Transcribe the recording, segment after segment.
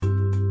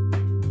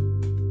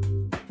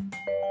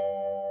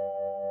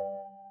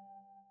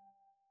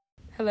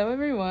Hello,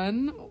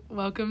 everyone.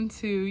 Welcome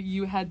to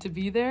You Had to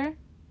Be There.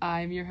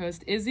 I'm your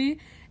host, Izzy,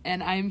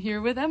 and I'm here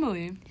with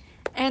Emily.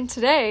 And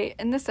today,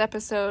 in this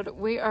episode,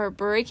 we are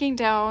breaking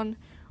down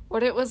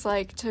what it was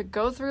like to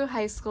go through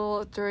high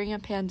school during a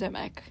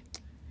pandemic.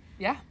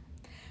 Yeah.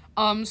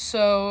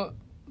 So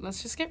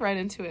let's just get right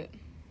into it.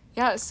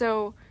 Yeah,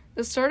 so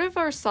the start of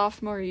our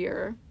sophomore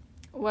year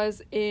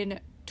was in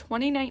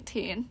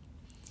 2019.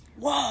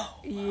 Whoa.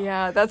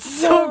 Yeah, that's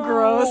so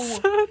gross.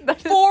 That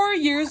is... 4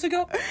 years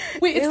ago?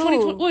 Wait, it's Ew.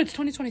 2020. Oh, it's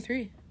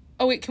 2023.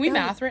 Oh, wait, can we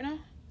math right now?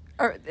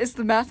 Or is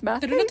the math? I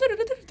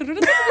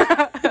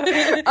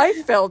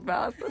failed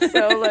math,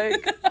 so,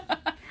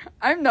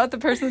 I'm not the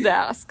person to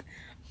ask.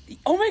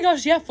 Oh my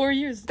gosh, yeah, 4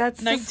 years.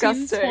 That's 19,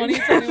 disgusting. 20,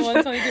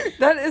 21, 22.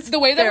 That is the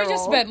way that feral. we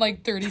just spent,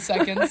 30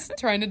 seconds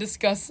trying to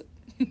discuss...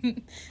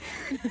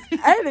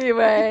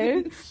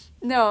 Anyway,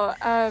 no,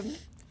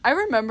 I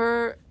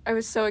remember I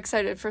was so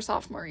excited for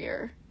sophomore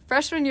year.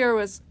 Freshman year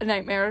was a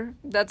nightmare.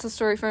 That's a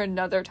story for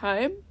another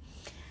time.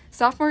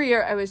 Sophomore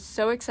year, I was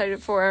so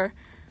excited for.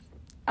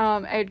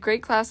 I had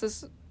great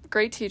classes,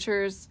 great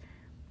teachers,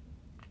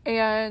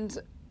 and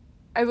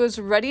I was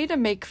ready to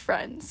make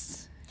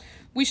friends.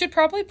 We should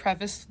probably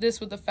preface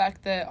this with the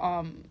fact that,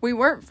 we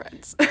weren't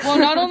friends. well,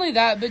 not only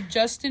that, but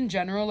just in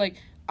general,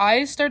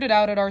 I started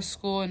out at our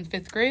school in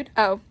 5th grade.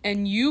 Oh.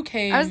 And you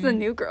came... I was the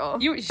new girl.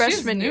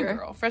 Freshman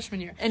year. Freshman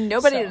year. And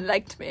nobody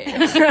liked me.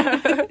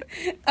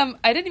 I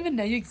didn't even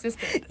know you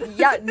existed.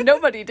 Yeah,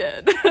 nobody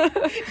did.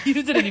 You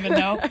didn't even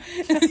know.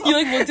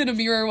 You, looked in a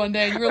mirror one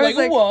day and you were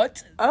like,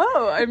 what?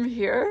 Oh, I'm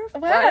here?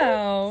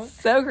 Wow. What?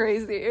 So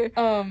crazy.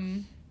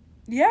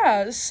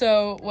 Yeah,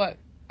 so what?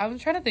 I was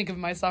trying to think of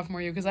my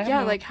sophomore year because I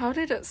have how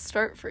did it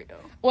start for you?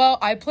 Well,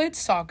 I played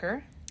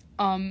soccer.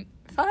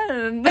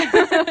 Fun.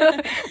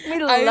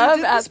 We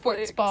love the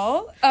sports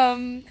ball.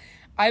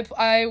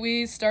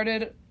 We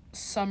started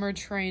summer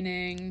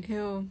training.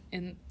 Ew.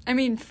 in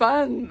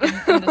Fun.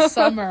 the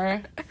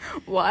summer.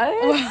 What?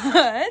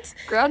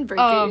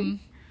 Groundbreaking.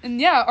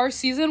 And yeah, our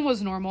season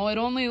was normal. It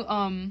only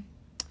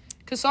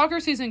because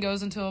soccer season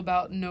goes until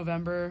about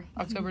November,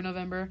 October,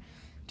 November.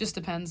 Just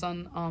depends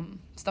on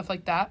stuff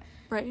like that.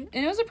 Right.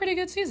 And it was a pretty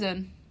good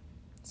season.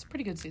 It's a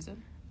pretty good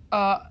season.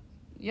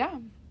 Yeah.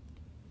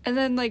 And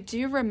then, do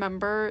you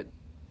remember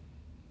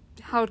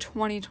how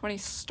 2020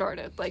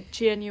 started?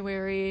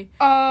 January?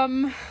 No.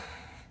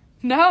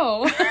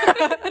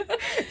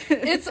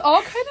 It's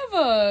all kind of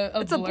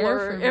a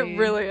blur for me. It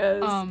really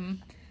is.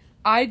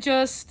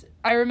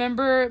 I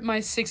remember my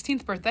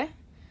 16th birthday.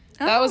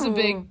 That was a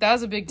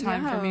big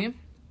time for me.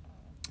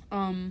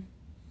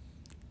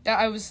 Yeah,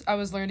 I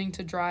was learning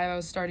to drive. I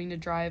was starting to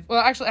drive. Well,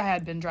 actually, I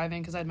had been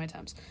driving because I had my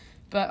temps.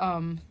 But,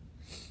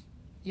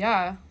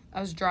 yeah, I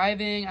was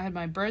driving. I had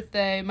my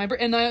birthday. And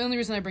the only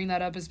reason I bring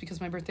that up is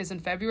because my birthday's in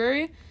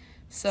February.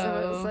 So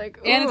it was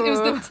and it was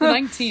the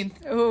 19th.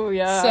 Oh,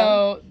 yeah.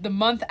 So the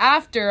month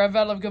after,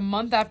 about a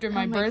month after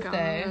my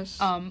birthday, gosh.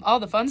 all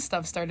the fun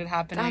stuff started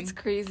happening. That's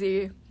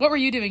crazy. What were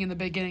you doing in the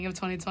beginning of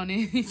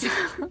 2020?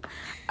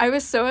 I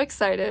was so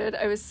excited.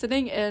 I was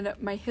sitting in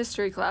my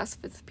history class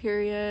 5th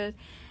period,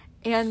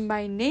 and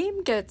my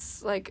name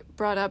gets,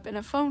 brought up in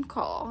a phone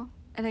call,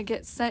 and it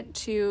gets sent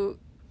to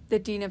the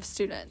dean of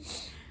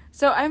students.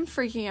 So I'm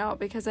freaking out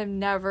because I've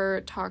never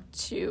talked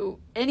to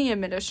any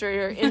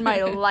administrator in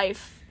my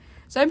life.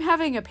 So I'm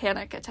having a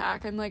panic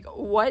attack. I'm like,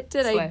 what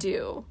did I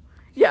do?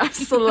 Yeah,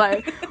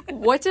 slay.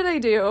 What did I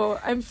do?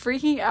 I'm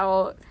freaking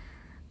out.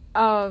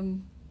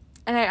 And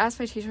I asked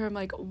my teacher, I'm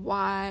like,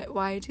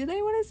 why do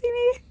they want to see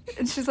me?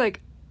 And she's like,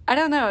 I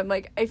don't know. I'm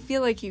like, I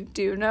feel like you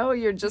do know.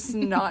 You're just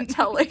not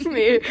telling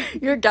me.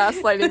 You're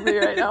gaslighting me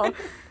right now.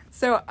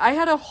 So I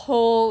had a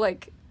whole,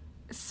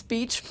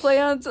 speech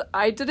planned.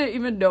 I didn't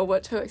even know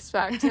what to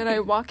expect. And I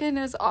walk in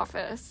his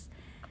office,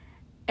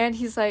 and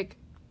he's like,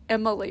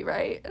 Emily,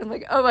 right? I'm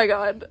like, oh my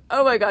god,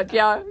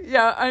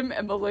 yeah, I'm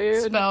Emily.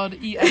 Spelled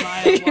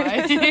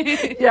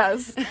Emily.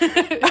 Yes.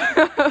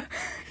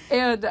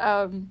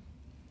 And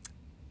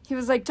he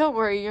was like, don't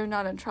worry, you're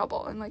not in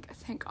trouble. I'm like,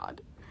 thank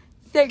God,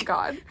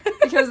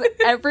 because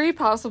every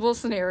possible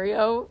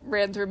scenario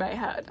ran through my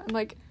head. I'm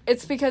like,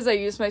 it's because I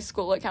used my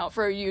school account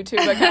for a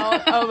YouTube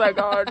account. Oh my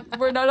god,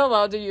 we're not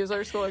allowed to use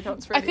our school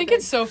accounts for anything. I think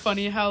it's so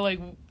funny how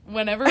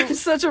whenever I'm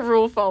such a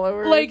rule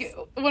follower.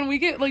 When we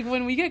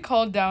get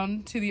called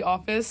down to the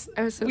office,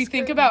 I was so we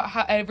scared. think about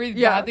how every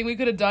bad thing we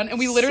could have done, and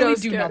we literally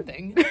do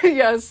nothing.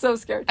 Yeah, I was so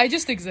scared. I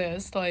just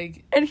exist,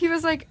 And he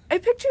was like, I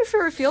picked you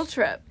for a field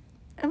trip.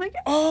 I'm like,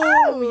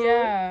 oh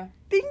yeah,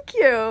 thank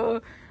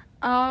you.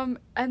 And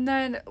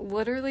then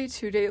literally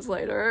 2 days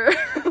later,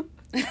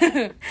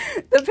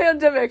 the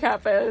pandemic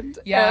happened.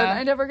 Yeah. And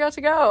I never got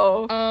to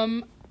go.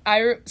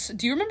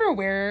 Do you remember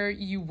where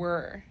you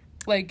were?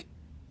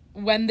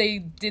 When they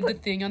did the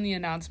thing on the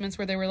announcements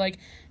where they were like,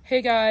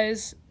 hey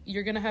guys,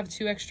 you're gonna have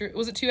 2 extra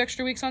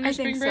weeks on your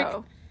spring break?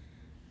 So.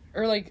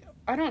 Or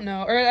I don't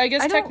know. Or I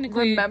guess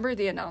technically... I don't remember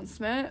the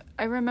announcement.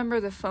 I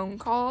remember the phone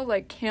call,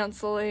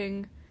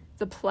 canceling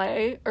the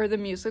play or the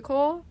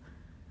musical.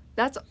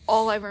 That's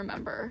all I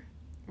remember.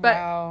 But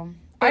wow.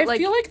 But, I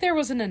feel like there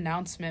was an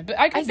announcement, but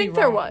I could be think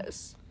wrong. there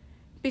was.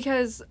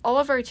 Because all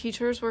of our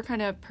teachers were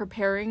kind of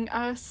preparing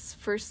us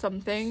for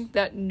something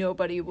that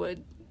nobody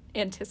would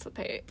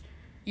anticipate.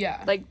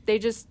 Yeah. Like, they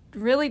just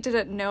really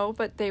didn't know,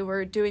 but they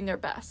were doing their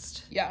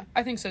best. Yeah,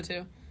 I think so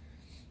too.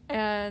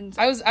 And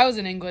I was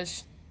in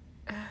English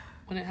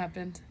when it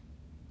happened.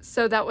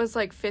 so that was,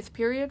 like, 5th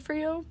period for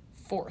you?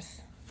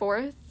 4th.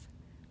 4th?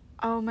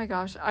 Oh my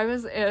gosh, I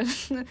was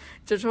in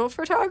digital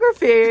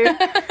photography.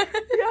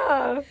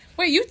 Yeah.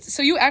 Wait,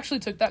 you actually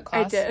took that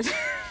class? I did.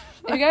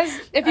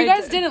 If you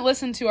guys didn't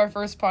listen to our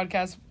first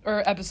podcast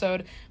or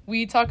episode,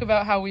 we talk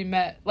about how we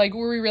met, like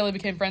where we really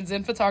became friends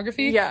in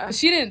photography. Yeah. But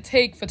she didn't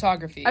take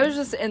photography. I was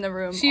just in the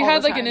room. She all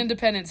had the like time. an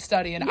independent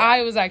study, and Yeah.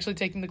 I was actually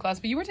taking the class,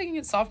 but you were taking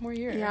it sophomore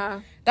year.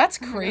 Yeah. That's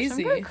Oh my gosh,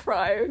 crazy. I'm gonna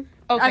cry.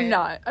 Okay. I'm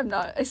not.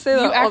 I say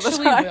that You all the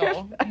actually time.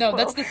 will. No,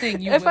 that's the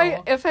thing. You if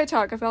will. if I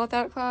talk about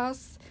that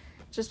class,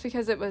 just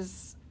because it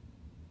was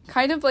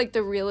kind of like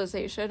the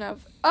realization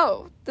of,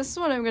 oh, this is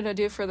what I'm gonna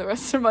do for the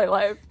rest of my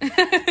life.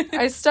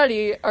 I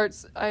study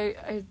arts.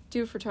 I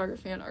do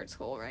photography in art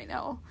school right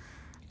now.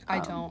 I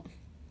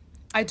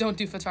don't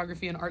do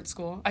photography in art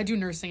school. I do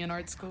nursing in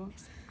art school.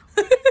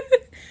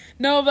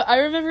 No, but I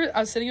remember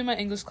I was sitting in my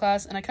English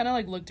class and I kind of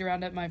like looked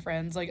around at my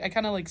friends. Like I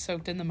kind of like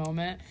soaked in the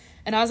moment.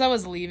 And as I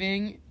was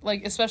leaving,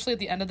 like especially at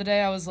the end of the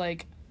day, I was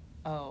like,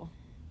 oh.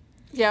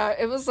 Yeah,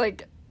 it was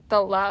like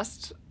the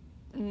last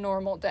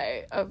normal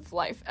day of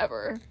life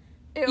ever.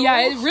 Ew. Yeah,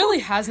 it really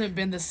hasn't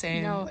been the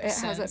same. No, it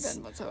since. hasn't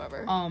been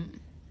whatsoever.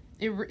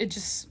 It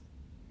just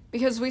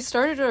Because we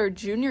started our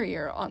junior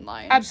year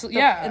online. Absolutely,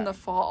 yeah. In the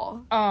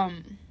fall.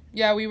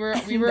 yeah, we were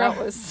that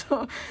was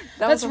so.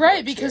 That's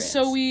right, because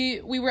so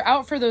we were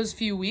out for those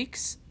few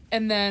weeks,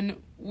 and then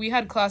we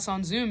had class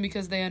on Zoom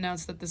because they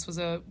announced that this was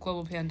a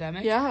global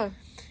pandemic. Yeah.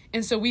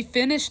 And so we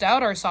finished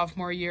out our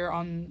sophomore year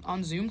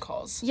on Zoom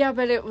calls. Yeah,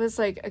 but it was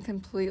like a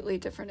completely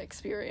different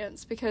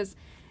experience because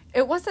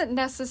it wasn't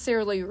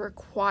necessarily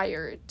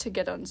required to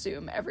get on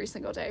Zoom every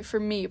single day for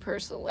me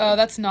personally. Oh,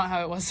 that's not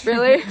how it was for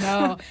Really? me.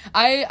 No.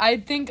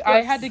 I think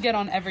I had to get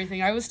on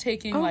everything. I was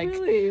taking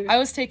really? I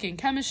was taking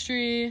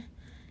chemistry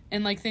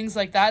and like things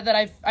like that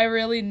I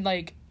really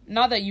like,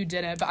 not that you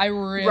didn't, but I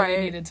really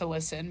needed to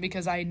listen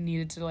because I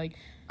needed to like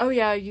Oh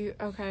yeah,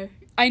 okay.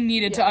 I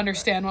needed to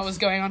understand what was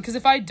going on because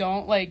if I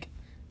don't, like,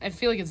 I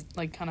feel like it's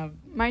like kind of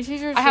my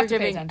teachers I have were to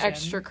pay giving attention.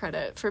 extra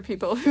credit for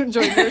people who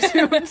joined their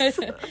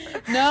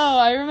Zooms. No,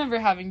 I remember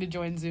having to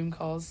join Zoom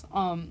calls.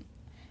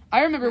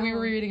 I remember we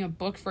were reading a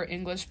book for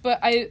English,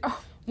 but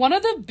one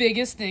of the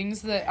biggest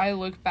things that I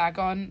look back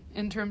on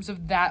in terms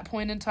of that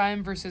point in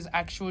time versus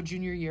actual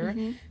junior year,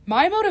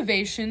 my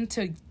motivation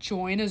to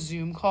join a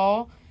Zoom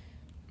call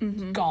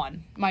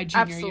gone my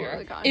junior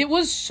year. Gone. It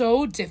was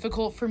so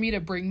difficult for me to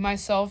bring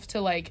myself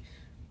to like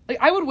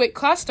I would wait.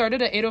 Class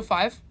started at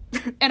 8:05,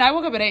 and I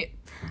woke up at 8.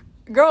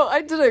 Girl,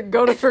 I didn't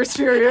go to first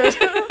period.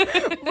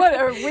 What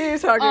are we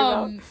talking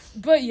about?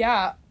 But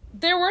yeah,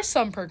 there were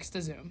some perks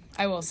to Zoom,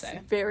 I will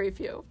say. Very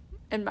few,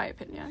 in my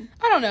opinion.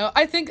 I don't know.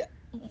 I think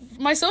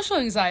my social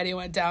anxiety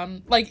went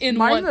down. Like in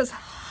mine one, was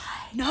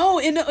high. No,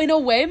 in a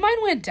way,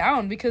 mine went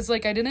down because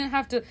like I didn't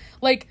have to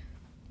like.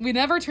 We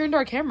never turned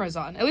our cameras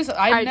on. At least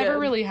I never did.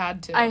 really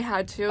had to. I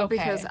had to Okay,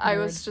 because I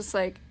nerd. was just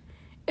like,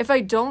 if I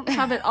don't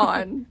have it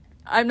on,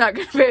 I'm not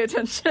going to pay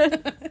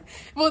attention.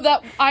 Well,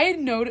 that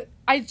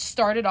I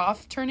started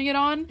off turning it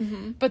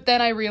on, but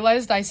then I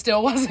realized I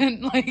still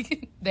wasn't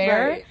like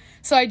there, Right.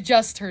 so I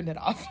just turned it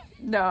off.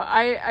 No,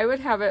 I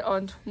would have it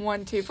on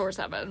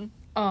 24/7.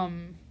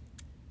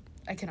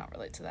 I cannot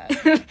relate to that.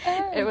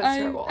 It was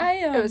terrible.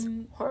 It was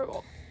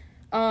horrible.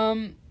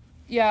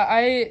 Yeah,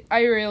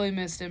 I really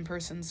missed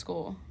in-person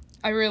school.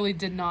 I really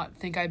did not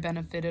think I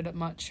benefited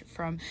much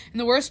from. And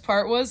the worst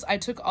part was I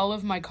took all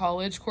of my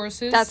college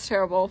courses. That's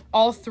terrible.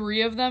 All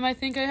 3 of them I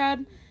think I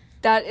had.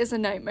 That is a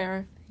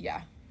nightmare.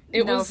 Yeah.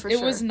 It for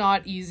was sure.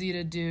 not easy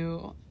to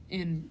do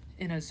in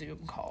a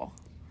Zoom call.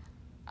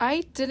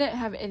 I didn't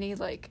have any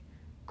like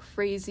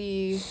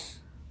crazy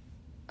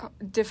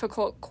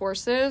difficult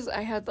courses.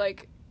 I had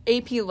like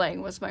AP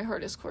Lang was my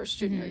hardest course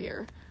junior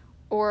year,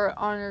 or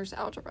honors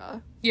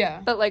algebra.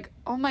 Yeah. But like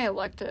all my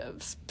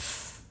electives,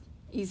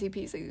 easy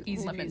peasy,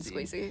 Easy lemon peasy.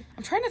 squeezy.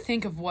 I'm trying to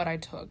think of what I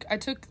took. I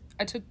took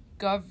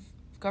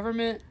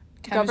government,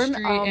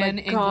 chemistry, Oh my and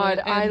god,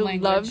 English, I and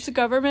language. loved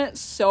government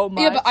so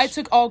much. Yeah, but I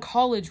took all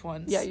college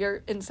ones. Yeah,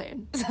 you're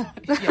insane.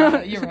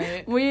 Yeah, you're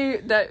right.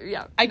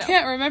 I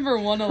can't remember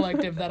one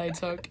elective that I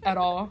took at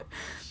all.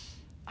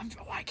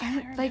 I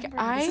can't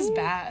remember. This is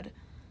bad.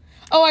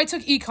 Oh, I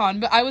took econ,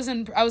 but I was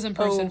in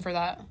person for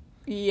that.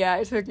 Yeah,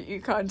 I took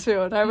econ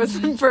too, and I was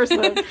in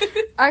person.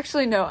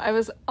 Actually, no, I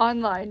was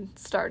online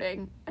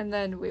starting, and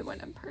then we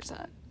went in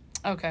person.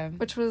 Okay.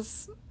 Which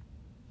was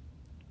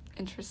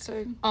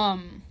interesting. But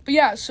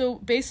yeah, so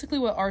basically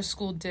what our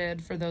school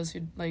did, for those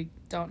who like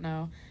don't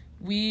know,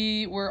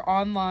 we were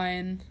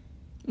online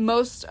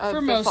most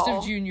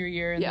of junior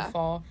year in the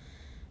fall.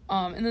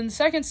 And then the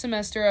second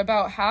semester,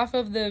 about half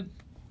of the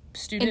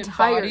student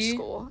entire body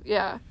school,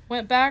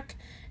 went back.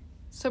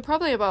 So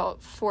probably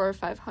about 400 or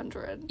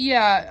 500.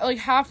 Yeah, like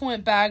half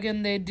went back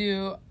and they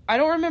do... I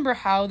don't remember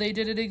how they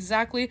did it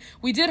exactly.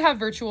 We did have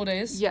virtual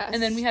days. Yes.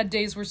 And then we had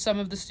days where some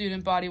of the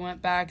student body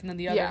went back and then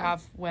the other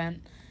half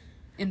went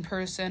in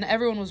person.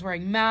 Everyone was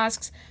wearing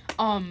masks.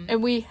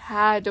 And we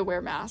had to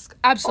wear masks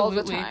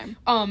absolutely. all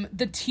the time.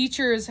 The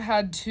teachers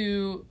had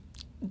to...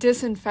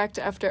 disinfect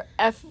after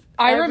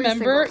I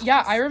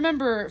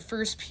remember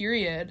first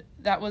period,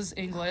 that was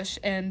English,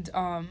 and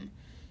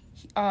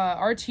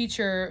our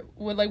teacher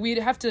would, like, we'd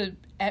have to...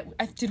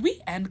 did we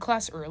end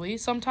class early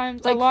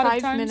sometimes? Like, a lot of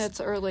 5 times?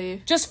 minutes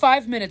early. Just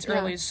 5 minutes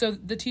early, so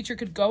the teacher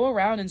could go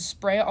around and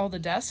spray all the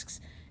desks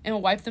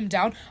and wipe them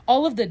down.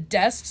 All of the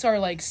desks are,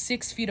 like,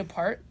 6 feet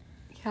apart.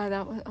 Yeah,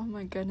 that was... Oh,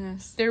 my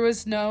goodness. There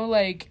was no,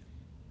 like...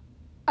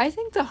 I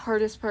think the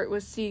hardest part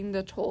was seeing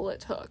the toll it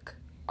took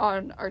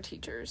on our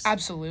teachers.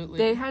 Absolutely.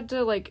 They had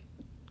to, like,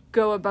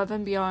 go above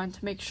and beyond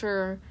to make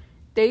sure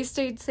they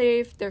stayed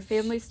safe, their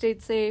family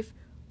stayed safe,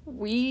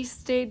 we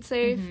stayed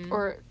safe,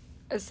 or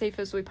as safe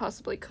as we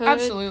possibly could.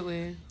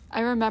 Absolutely.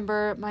 I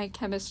remember my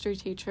chemistry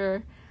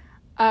teacher,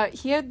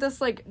 he had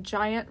this, like,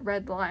 giant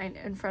red line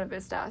in front of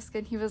his desk,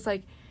 and he was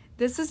like,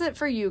 this isn't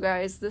for you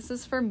guys, this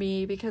is for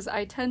me, because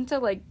I tend to,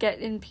 like, get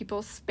in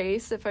people's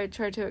space if I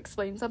try to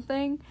explain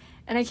something,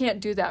 and I can't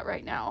do that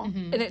right now.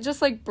 And it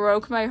just, like,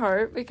 broke my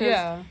heart,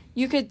 because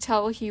you could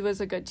tell he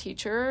was a good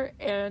teacher,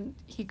 and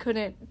he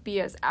couldn't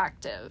be as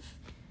active.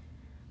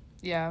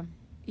 Yeah.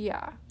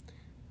 Yeah.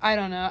 I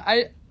don't know.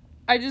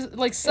 I just,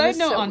 like, side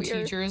note on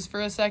weird. teachers for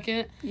a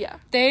second. Yeah.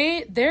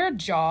 Their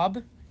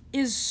job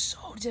is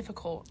so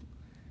difficult.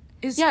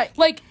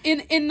 Like,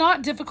 in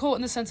not difficult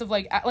in the sense of,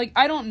 like,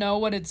 I don't know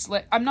what it's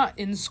like. I'm not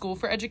in school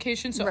for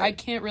education, so I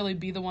can't really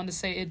be the one to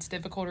say it's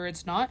difficult or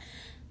it's not.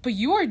 But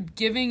you are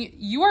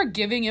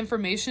giving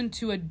information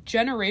to a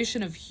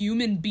generation of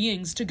human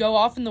beings to go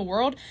off in the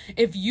world.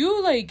 If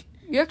you, like...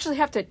 You actually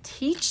have to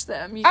teach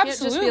them. You can't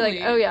just be like,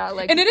 oh, yeah,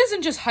 like... And it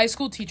isn't just high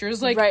school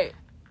teachers, like... Right.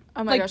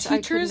 Oh my gosh,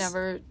 teachers, I could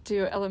never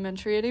do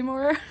elementary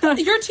anymore.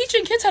 You're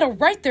teaching kids how to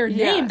write their name.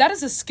 Yeah. That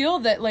is a skill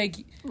that, like...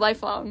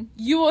 Lifelong.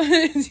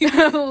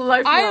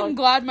 Lifelong. I am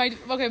glad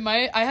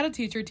I had a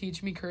teacher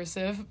teach me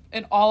cursive,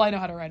 and all I know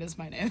how to write is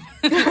my name.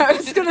 I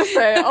was gonna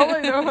say, all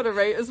I know how to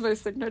write is my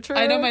signature.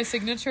 I know my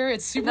signature.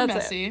 It's super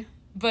messy,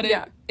 but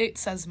it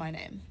says my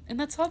name. And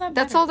that's all that matters.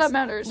 That's all that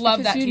matters.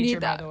 Love that teacher,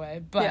 by the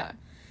way. But,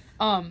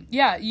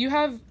 you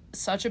have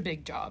such a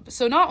big job.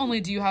 So not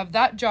only do you have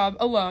that job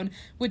alone,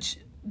 which...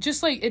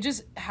 just, like, it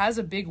just has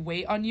a big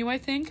weight on you, I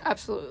think.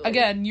 Absolutely.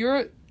 Again,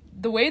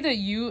 the way that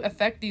you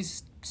affect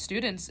these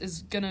students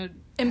is gonna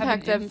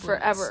impact them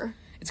forever.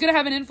 It's gonna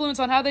have an influence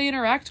on how they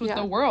interact with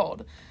the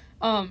world.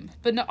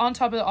 But on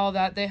top of all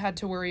that, they had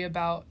to worry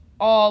about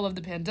all of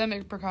the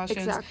pandemic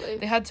precautions. Exactly.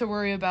 They had to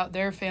worry about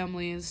their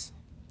families.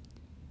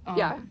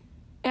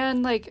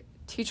 And, like,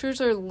 teachers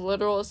are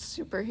literal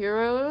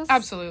superheroes.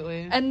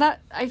 Absolutely. And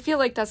that, I feel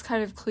like that's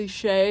kind of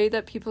cliche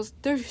that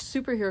they're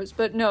superheroes,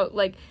 but no,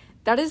 like...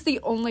 that is the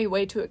only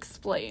way to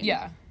explain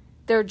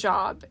their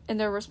job and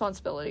their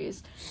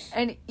responsibilities.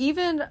 And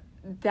even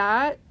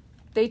that,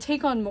 they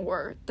take on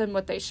more than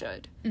what they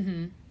should.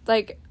 Mm-hmm.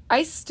 Like,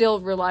 I still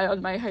rely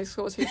on my high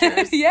school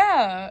teachers.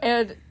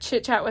 And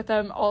chit-chat with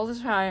them all the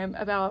time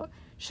about,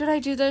 should I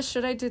do this?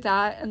 Should I do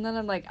that? And then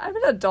I'm like, I'm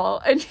an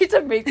adult. I need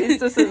to make these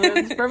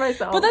decisions for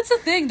myself. But that's the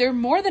thing. They're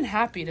more than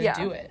happy to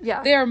do it.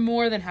 Yeah. They are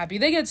more than happy.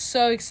 They get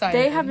so excited.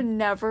 They have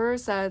never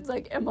said,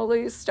 like,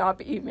 Emily,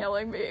 stop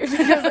emailing me.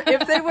 Because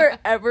if they were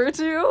ever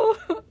to,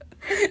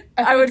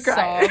 I would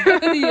cry.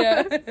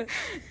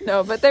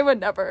 No, but they would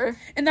never.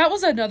 And that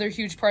was another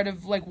huge part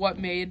of, like, what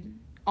made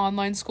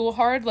online school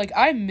hard. Like,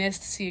 I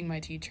missed seeing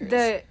my teachers.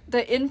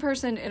 The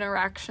in-person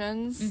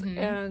interactions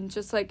and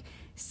just, like,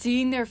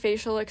 seeing their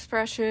facial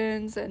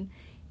expressions and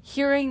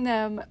hearing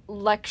them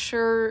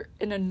lecture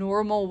in a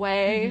normal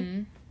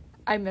way.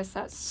 I miss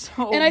that so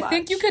much. And I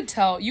think you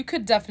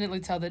could definitely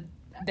tell that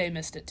they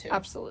missed it too.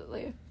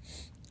 Absolutely.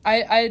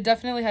 I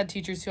definitely had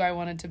teachers who I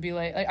wanted to be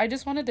like I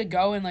just wanted to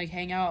go and, like,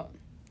 hang out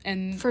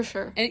and for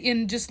sure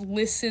and just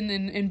listen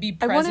and be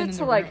present. I wanted in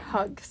to like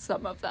hug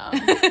some of them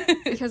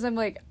because I'm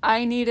like,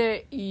 I need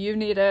it, you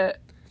need it,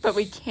 but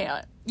we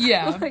can't.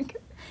 Yeah. Like,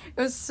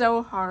 it was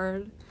so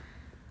hard.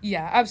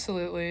 Yeah,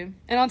 absolutely.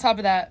 And on top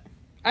of that,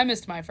 I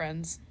missed my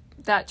friends.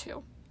 That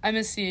too. I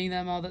miss seeing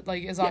them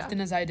as often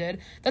as I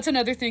did. That's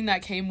another thing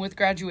that came with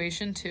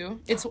graduation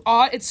too. It's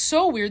odd. It's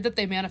so weird that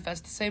they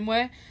manifest the same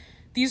way.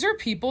 These are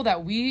people that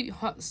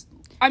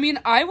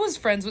I was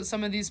friends with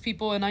some of these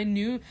people, and I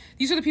knew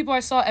these are the people I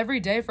saw every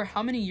day for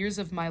how many years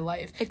of my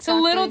life. Exactly. It's a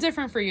little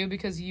different for you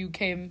because you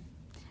came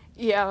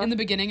in the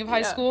beginning of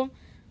high school.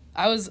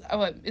 I was,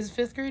 is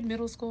 5th grade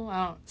middle school?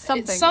 I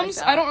don't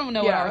know. I don't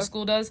know what our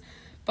school does.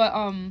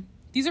 But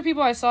these are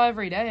people I saw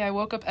every day. I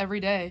woke up every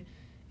day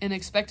and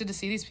expected to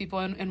see these people,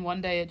 and one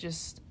day you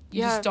just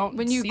don't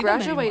when you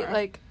graduate,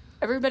 like,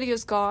 everybody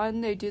is gone,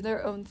 they do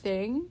their own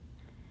thing,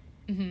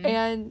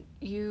 and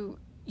you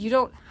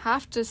don't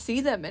have to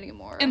see them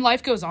anymore. And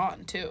life goes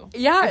on, too.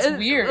 Yeah. It's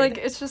weird. Like,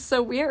 it's just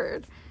so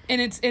weird.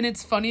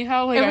 it's funny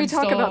how like and we I'm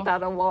talk still, about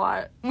that a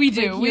lot. We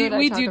do. Like,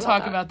 we do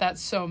talk about that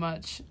so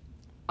much.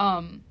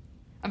 I'm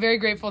very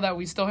grateful that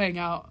we still hang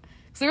out.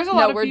 Because there's a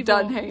lot of people.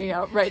 No, we're done hanging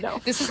out right now.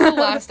 This is the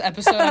last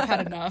episode. I've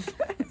had enough.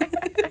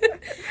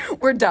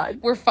 We're done.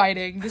 We're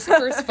fighting. This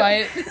first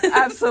fight.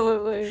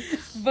 Absolutely.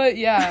 But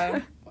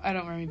yeah, I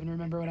don't even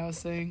remember what I was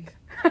saying.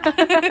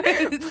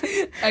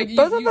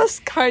 Both of us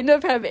kind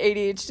of have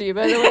ADHD,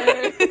 by the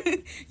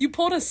way. You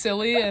pulled a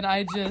silly and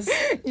I just...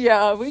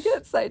 Yeah, we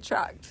get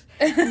sidetracked.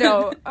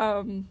 No,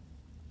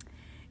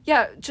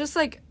 yeah, just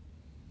like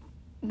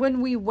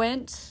when we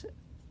went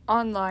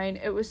online,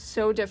 it was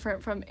so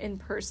different from in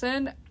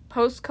person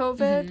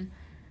post-COVID. Mm-hmm.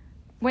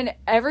 When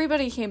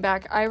everybody came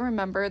back, I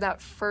remember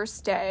that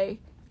first day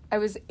I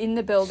was in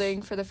the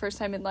building for the first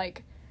time in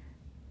like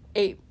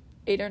 8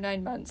 or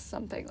 9 months,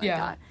 something like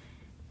that.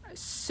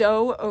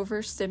 So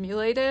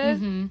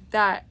overstimulated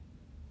that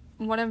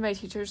one of my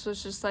teachers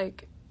was just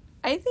like,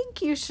 I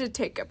think you should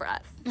take a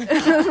breath.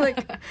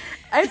 Like,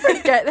 I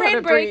forget how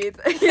to breathe.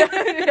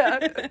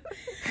 Yeah.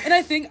 And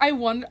I think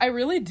I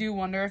really do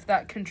wonder if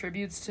that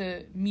contributes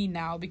to me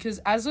now, because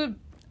as an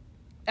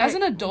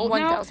adult 1000%.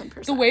 now,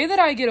 the way that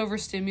I get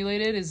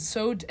overstimulated is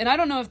so, and I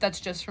don't know if that's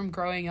just from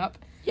growing up.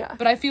 Yeah.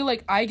 But I feel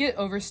like I get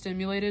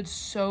overstimulated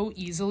so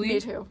easily. Me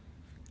too.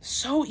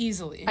 So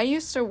easily. I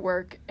used to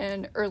work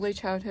in early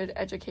childhood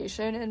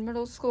education in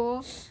middle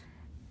school,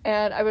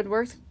 and I would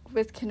work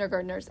with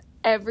kindergartners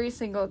every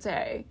single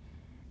day.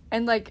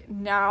 And like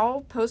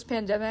now,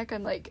 post-pandemic,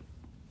 I'm like,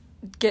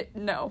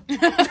 no.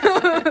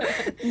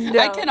 No.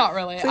 I cannot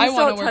relate. Please I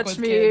want to work touch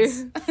with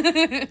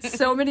kids.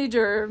 So many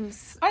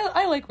germs.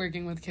 I like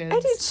working with kids. I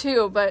do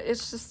too, but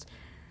it's just,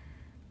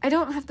 I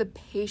don't have the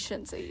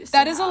patience I used to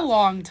That have. is a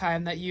long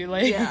time that you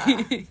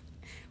like,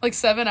 like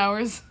 7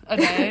 hours a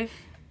day.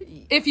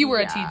 If you were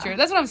a teacher.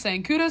 That's what I'm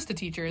saying. Kudos to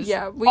teachers.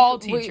 Yeah. All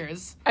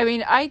teachers. I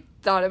mean, I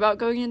thought about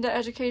going into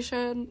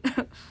education.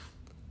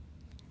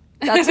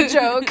 That's a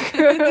joke.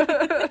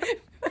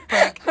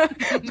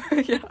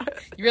 Yeah.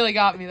 You really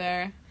got me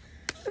there.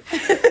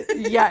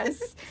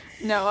 Yes.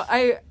 No,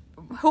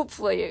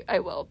 hopefully I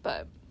will,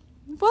 but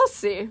we'll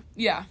see.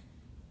 Yeah.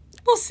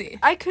 We'll see.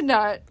 I could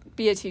not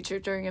be a teacher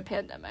during a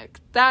pandemic.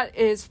 That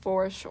is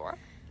for sure.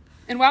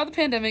 And while the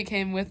pandemic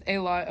came with a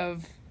lot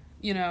of,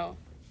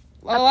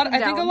 I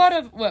think a lot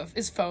of, what,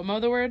 is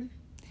FOMO the word?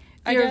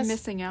 Fear of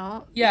missing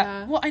out.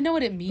 Yeah. Well, I know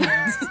what it means.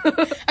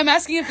 I'm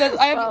asking if that,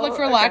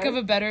 for lack of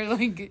a better,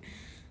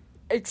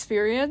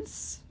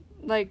 experience?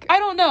 Like, I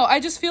don't know. I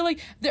just feel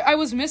like I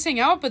was missing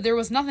out, but there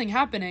was nothing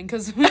happening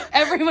because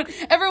everyone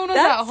was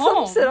at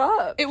home. Sums it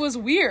up. It was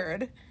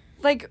weird.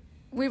 Like,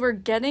 we were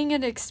getting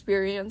an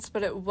experience,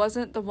 but it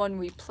wasn't the one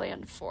we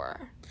planned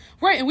for.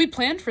 Right, and we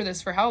planned for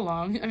this for how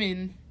long? I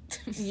mean...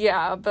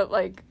 Yeah, but,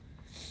 like,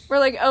 we're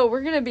like, oh,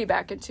 we're gonna be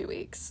back in 2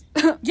 weeks.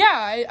 Yeah,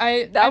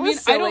 I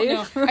silly.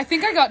 don't know. I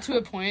think I got to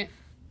a point,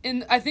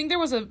 and I think there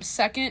was a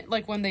second,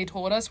 like, when they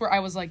told us where I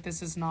was like,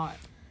 this is not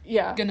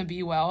gonna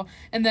be well.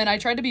 And then I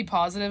tried to be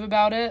positive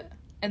about it,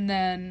 and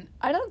then...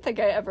 I don't think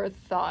I ever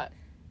thought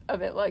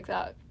of it like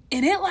that.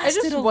 And it lasted a long time.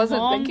 I just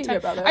wasn't thinking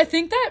about it. I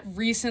think that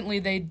recently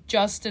they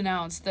just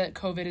announced that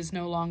COVID is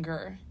no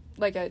longer...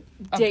 like a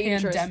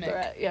dangerous pandemic.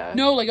 Threat, yeah.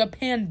 No, like a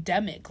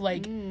pandemic.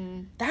 Like,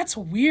 that's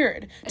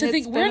weird. To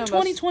think, we're in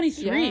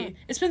 2023. Yeah.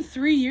 It's been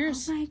 3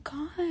 years. Oh my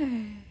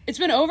god. It's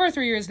been over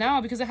 3 years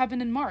now because it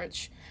happened in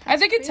March. I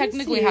think it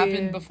technically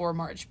happened before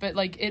March, but,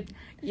 like, it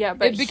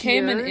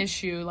became an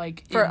issue,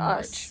 like, for in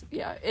March. Us.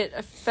 Yeah, it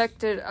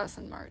affected us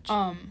in March.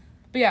 But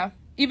yeah.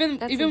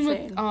 Even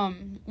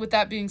insane. with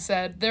that being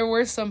said, there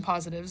were some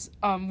positives.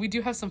 We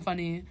do have some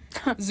funny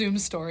Zoom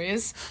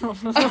stories.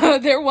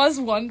 There was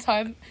one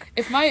time,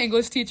 if my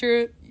English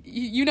teacher,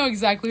 you know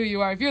exactly who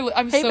you are.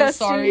 I'm so bestie.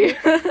 sorry,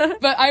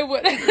 but I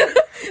would.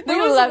 There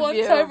was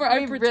one time where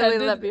I pretended.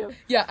 Really love you.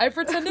 Yeah, I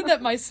pretended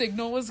that my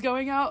signal was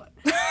going out.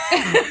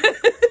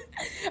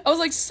 I was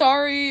like,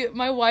 sorry,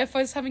 my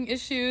Wi-Fi's having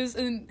issues,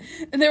 and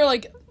they were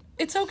like,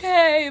 it's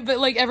okay, but,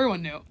 like,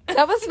 everyone knew.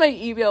 That was my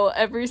email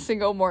every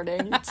single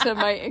morning to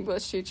my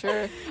English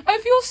teacher. I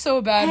feel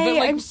so bad, hey, but,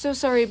 like... I'm so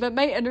sorry, but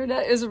my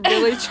internet is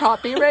really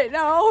choppy right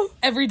now.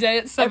 Every day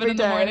at 7 in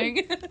the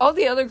morning. All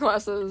the other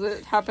classes,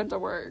 it happened to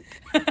work.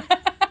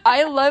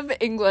 I love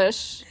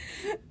English.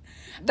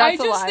 That's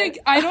a lie.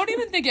 I don't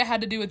even think it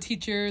had to do with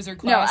teachers or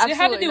class. No, it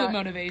had to do with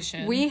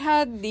motivation. We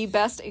had the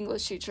best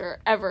English teacher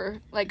ever,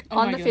 like,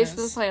 on the face of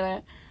the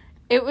planet.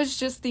 It was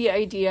just the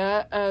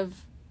idea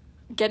of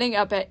getting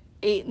up at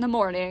 8 in the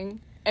morning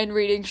and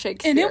reading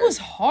Shakespeare. And it was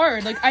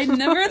hard. Like, I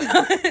never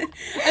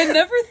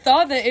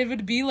thought that it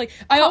would be like,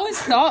 I always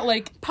thought,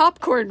 like,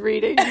 popcorn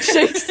reading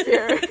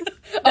Shakespeare.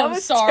 That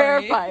was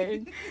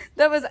terrifying.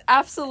 That was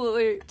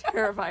absolutely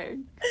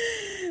terrifying.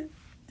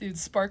 Dude,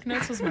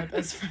 SparkNotes was my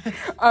best friend.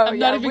 Oh,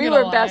 yeah, we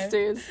were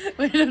besties.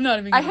 I'm not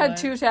even I had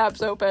 2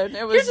 tabs open.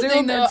 It was Here's Zoom the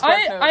thing, though.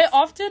 and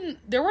SparkNotes.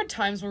 There were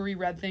times where we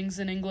read things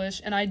in English,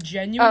 and I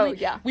genuinely... Oh,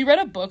 yeah. We read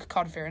a book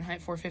called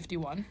Fahrenheit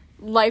 451.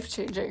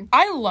 Life-changing.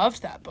 I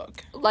loved that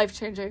book.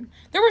 Life-changing.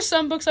 There were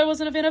some books I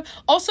wasn't a fan of.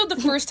 Also, the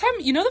first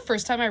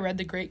time I read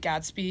The Great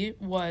Gatsby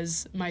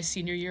was my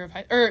junior year.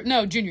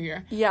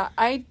 Yeah,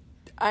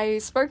 I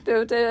spark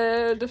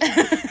noted.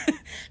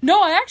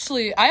 No, I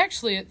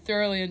actually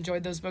thoroughly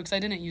enjoyed those books. I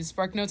didn't use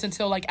Spark Notes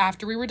until, like,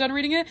 after we were done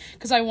reading it,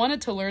 because I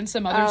wanted to learn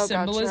some other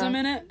symbolism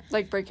in it.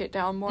 Like, break it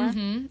down more.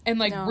 Mm-hmm. And,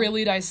 like,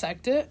 really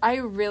dissect it. I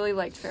really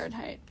liked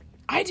Fahrenheit.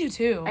 I do,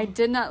 too. I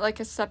did not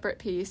like a separate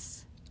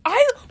piece.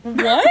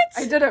 What?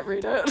 I didn't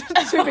read it,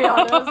 to be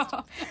honest.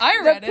 I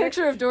read it. The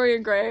Picture of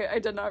Dorian Gray, I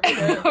did not read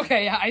it.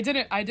 Okay, yeah, I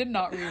did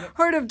not read it.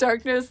 Heart of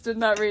Darkness, did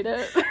not read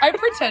it. I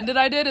pretended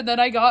I did, and then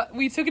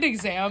we took an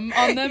exam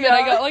on them, and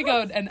I got, like,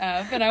 an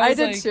F, and I was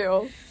I did,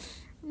 too.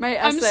 My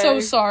essay. I'm so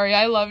sorry,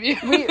 I love you.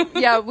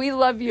 We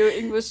love you,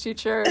 English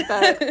teacher,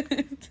 but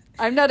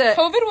I'm not a...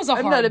 COVID was a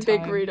hard time. I'm not a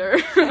big reader.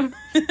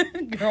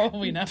 Girl,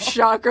 we know.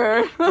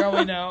 Shocker. Girl,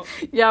 we know.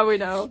 Yeah, we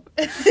know.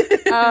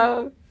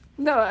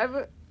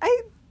 No,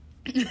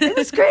 it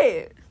was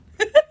great.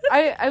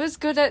 I was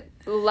good at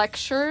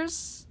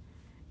lectures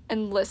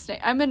and listening.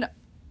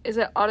 Is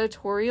it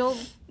auditorial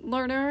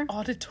learner?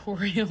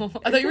 Auditorial?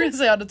 I thought you were going to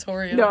say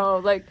auditorial. No,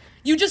 like...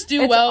 You just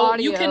do well.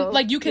 Audio.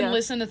 You can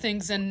listen to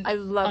things and I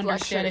love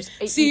understand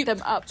lectures. it. Eat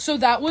them up. So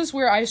that was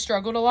where I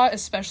struggled a lot,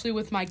 especially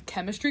with my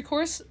chemistry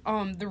course.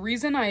 The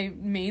reason I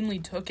mainly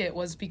took it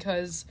was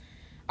because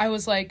I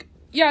was like,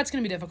 yeah, it's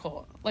going to be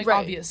difficult. Like,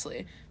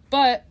 obviously.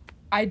 But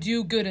I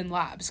do good in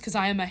labs because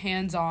I am a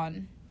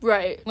hands-on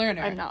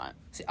learner. I'm not.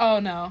 Oh,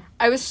 no.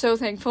 I was so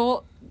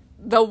thankful.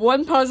 The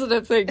one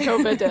positive thing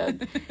COVID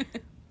did.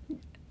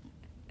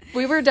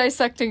 We were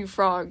dissecting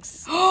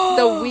frogs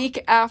the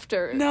week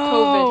after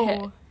COVID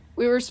hit.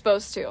 We were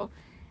supposed to.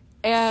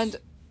 And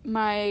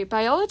my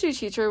biology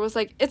teacher was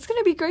like, it's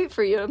going to be great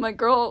for you. I'm like,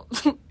 girl,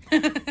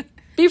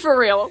 be for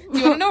real.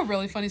 You want to know a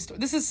really funny story?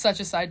 This is such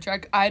a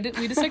sidetrack.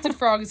 We dissected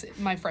frogs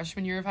my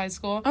freshman year of high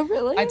school. Oh,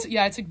 really?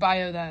 I took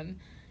bio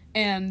then.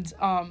 And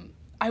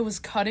I was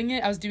cutting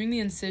it. I was doing the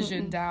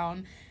incision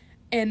down.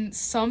 And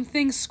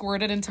something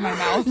squirted into my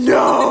mouth.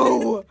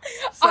 No!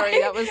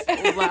 Sorry, that was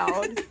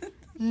loud.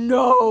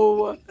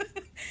 No.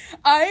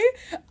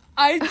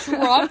 I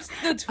dropped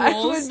the tools.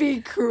 I would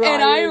be crying.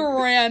 And I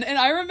ran. And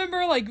I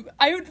remember, like,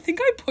 I think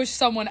I pushed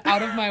someone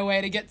out of my way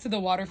to get to the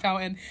water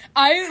fountain.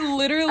 I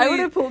would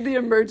have pulled the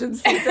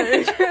emergency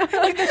thing.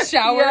 Like the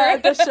shower. Yeah,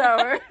 the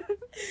shower.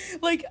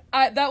 Like,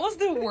 that was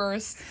the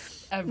worst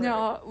ever.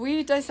 No,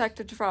 we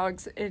dissected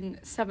frogs in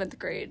 7th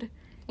grade.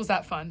 Was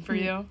that fun for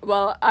you?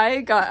 Well,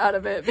 I got out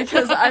of it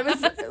because I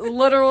was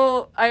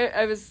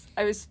I was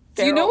feral.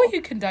 Do you know what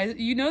you can die?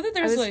 You know that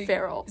there's, I was like...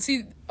 feral.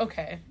 See,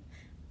 okay.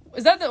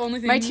 Is that the only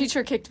thing? My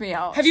teacher kicked me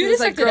out. Have you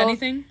dissected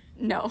anything?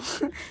 No.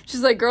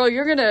 She's like, girl,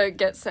 you're gonna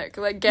get sick.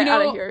 Like, get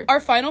out of here. Our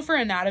final for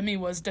anatomy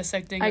was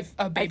dissecting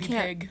a baby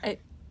pig.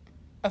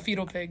 A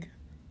fetal pig.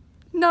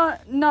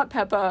 Not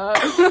Peppa.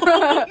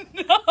 Oh,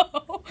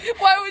 no.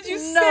 Why would you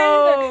say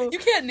that? You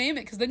can't name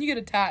it because then you get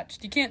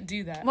attached. You can't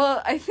do that.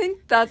 Well, I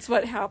think that's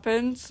what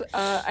happened.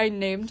 I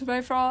named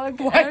my frog.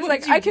 Why I was would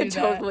like, you I can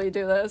totally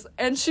do this.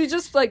 And she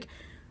just, like,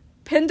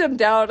 pinned him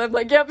down. I'm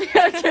like, yep,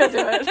 yeah, I can't do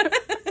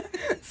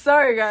it.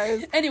 Sorry,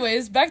 guys.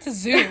 Anyways, back to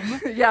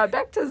Zoom. Yeah,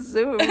 back to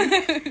Zoom.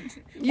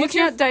 You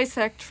can't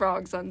dissect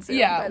frogs on Zoom.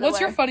 Yeah, what's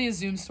your funniest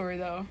Zoom story,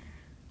 though?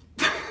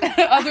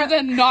 Other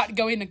than not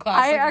going to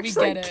class. I like,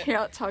 actually we get it.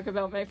 Can't talk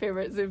about my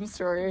favorite Zoom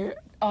story.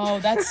 Oh,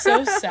 that's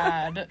so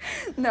sad.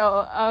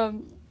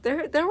 No,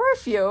 there were a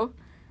few.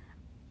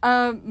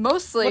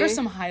 Mostly... What are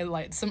some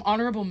highlights? Some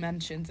honorable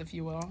mentions, if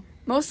you will.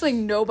 Mostly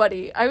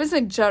nobody. I was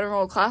in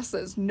general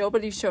classes.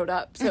 Nobody showed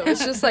up. So it was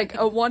just like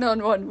a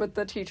one-on-one with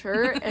the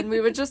teacher, and we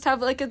would just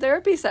have like a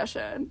therapy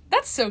session.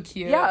 That's so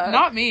cute. Yeah.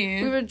 Not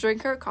me. We would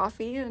drink our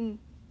coffee and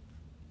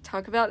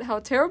talk about how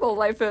terrible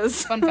life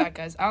is. Fun fact,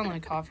 guys. I don't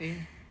like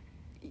coffee.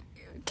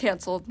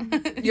 Canceled.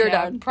 You're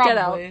done.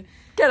 Probably.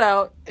 Get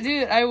out.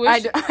 Dude, I wish...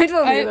 I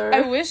don't either.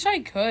 I wish I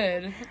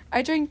could.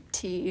 I drink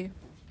tea.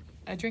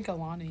 I drink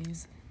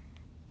Alani's.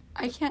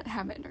 I can't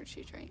have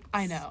energy drinks.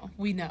 I know.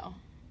 We know.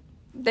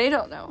 They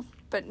don't know,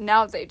 but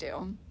now they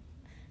do.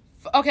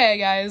 Okay,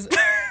 guys.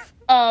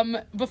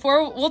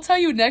 Before we'll tell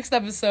you next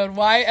episode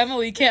why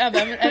Emily can't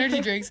have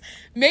energy drinks.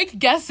 Make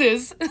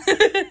guesses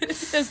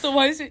as to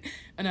why she.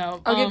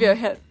 No, I'll give you a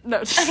hint.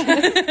 No.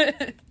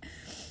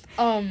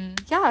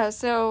 Yeah.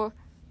 So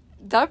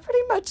that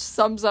pretty much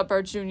sums up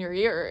our junior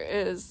year.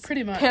 Is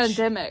pretty much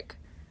pandemic,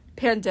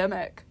 and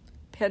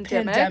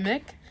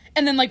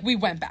then like we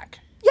went back.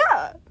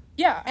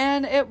 Yeah,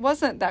 and it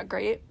wasn't that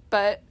great,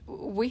 but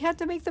we had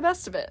to make the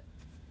best of it.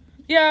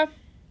 Yeah.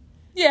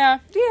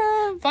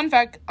 Fun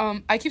fact.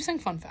 I keep saying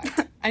fun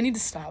fact. I need to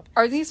stop.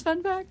 Are these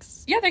fun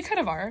facts? Yeah, they kind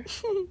of are.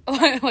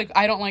 Like,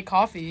 I don't like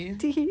coffee.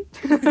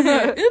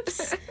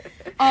 Oops.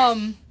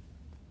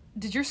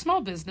 Did your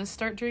small business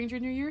start during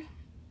junior year?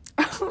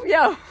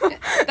 Yeah.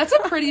 That's a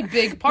pretty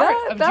big part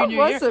of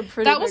junior year.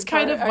 That was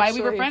kind of why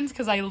we were friends,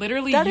 because I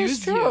literally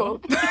used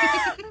you.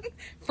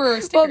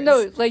 For stickers. Well,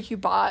 no, like you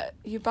bought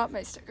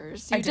my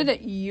stickers. You I did.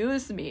 didn't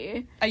use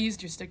me. I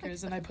used your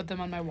stickers and I put them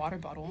on my water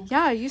bottle.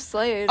 Yeah, you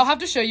slayed. I'll have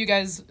to show you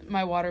guys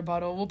my water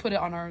bottle. We'll put it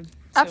on our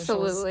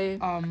socials. Absolutely.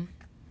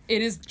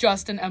 It is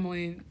just an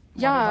Emily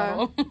Yeah.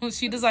 water bottle.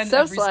 She designed So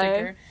every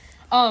slay.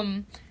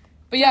 sticker.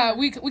 But yeah,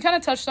 we kind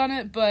of touched on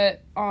it,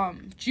 but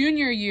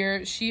junior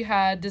year she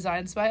had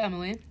Designs by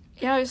Emily.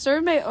 Yeah, I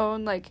started my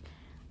own like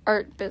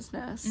art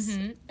business.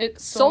 Mm-hmm. It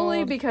Solely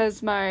sold-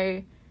 because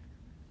my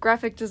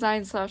graphic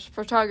design /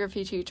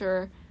 photography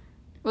teacher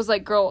was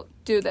like, "Girl,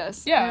 do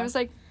this." Yeah. And I was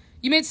like,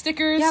 You made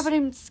stickers. "Yeah, but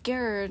I'm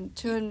scared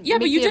to." Yeah,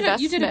 but make you the did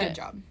you did a good investment."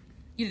 job.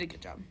 You did a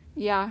good job.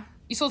 Yeah.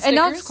 You sold And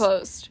stickers. now it's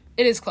closed.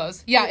 It is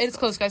closed. Yeah, It's it's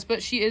closed, guys.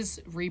 But she is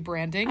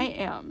rebranding. I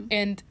am.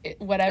 And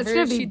whatever It's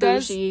gonna be she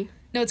does, bougie.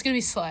 no, it's gonna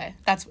be slay.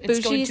 It's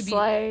Bougie going to be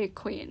slay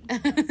queen.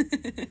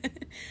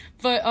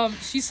 But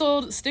she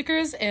sold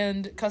stickers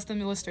and custom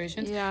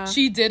illustrations. Yeah.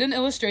 She did an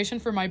illustration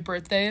for my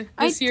birthday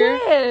this I year.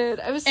 did.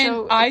 I was And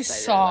so I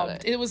excited about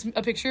sobbed. it. It was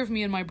a picture of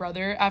me and my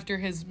brother after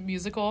his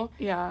musical,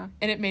 Yeah.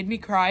 and it made me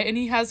cry. And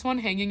he has one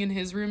hanging in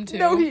his room too.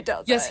 No, he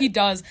doesn't. Yes, he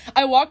does.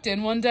 I walked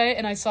in one day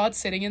and I saw it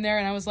sitting in there,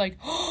 and I was like,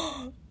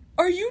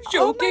 "Are you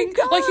joking?"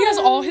 Oh my Like he has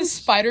all his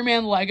gosh.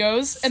 Spider-Man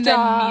Legos, and then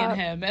me Stop. and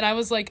him, and I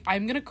was like,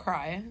 "I'm gonna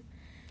cry."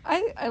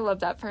 I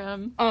love that for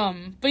him.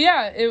 But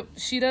yeah,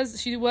 she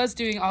was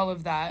doing all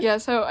of that. Yeah,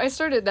 so I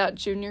started that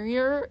junior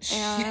year,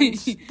 and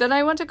then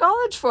I went to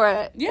college for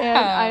it. Yeah. And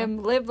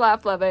I'm live,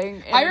 laugh,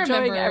 loving, and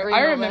enjoying every I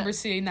moment. remember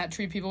seeing that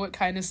Treat People with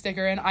Kindness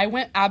sticker, and I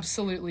went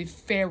absolutely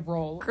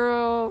feral.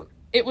 Girl,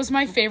 It was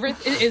my favorite.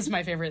 It is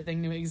my favorite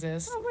thing to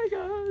exist. oh my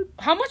god.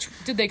 How much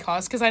did they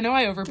cost? Because I know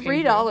I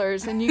overpaid.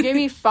 $3, and you gave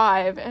me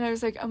 $5, and I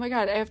was like, oh my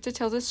god, I have to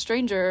tell this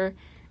stranger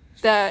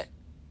that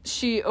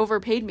she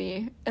overpaid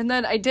me. And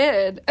then I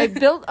did. I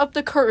built up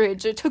the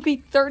courage. It took me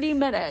 30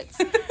 minutes.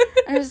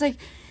 I was like,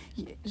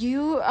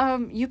 you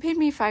paid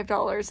me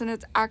 $5, and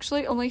it's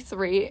actually only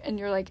 $3, and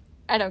you're like,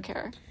 I don't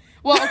care.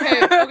 Well,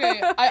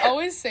 okay. I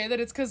always say that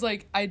it's because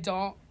like I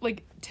don't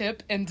like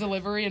tip and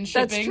delivery and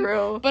shipping. That's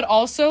true. But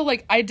also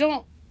like I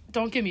don't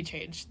give me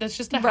change. That's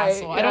just a Right,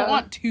 hassle. I don't yeah.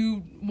 want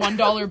two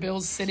 $1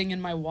 bills sitting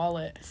in my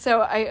wallet. So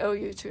I owe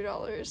you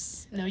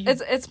 $2. No, you.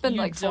 It's been you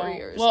like 4 don't.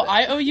 years. Well, but-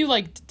 I owe you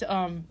like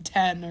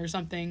 10 or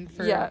something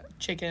for Yeah.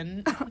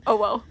 chicken. Oh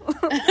well.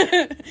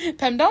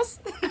 PEMDAS?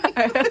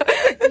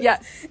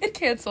 Yes. It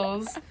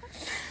cancels.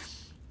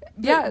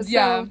 Yeah. But, So,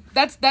 yeah.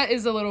 That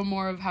is a little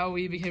more of how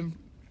we became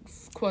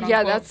quote yeah,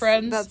 unquote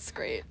friends. that's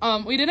great.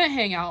 We didn't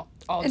hang out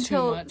all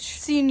Until too much.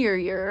 senior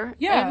year.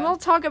 Yeah. And we'll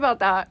talk about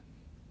that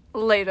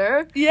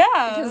later. Yeah.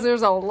 Because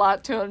there's a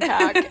lot to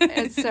unpack.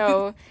 And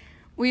so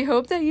we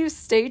hope that you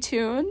stay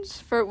tuned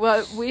for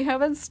what we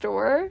have in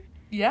store.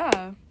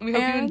 Yeah. We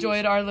hope you And-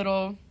 enjoyed our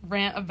little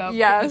rant about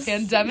Yes. the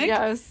pandemic.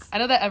 Yes. I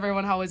know that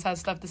everyone always has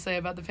stuff to say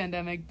about the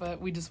pandemic, but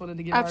we just wanted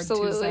to give our 2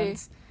 Absolutely.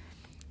 cents.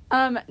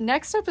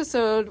 Next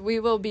episode, we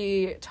will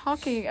be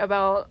talking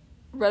about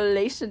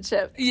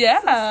relationships.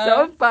 Yeah.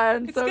 So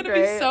fun. It's so going to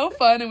great. be so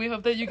fun, and we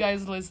hope that you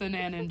guys listen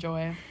and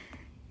enjoy.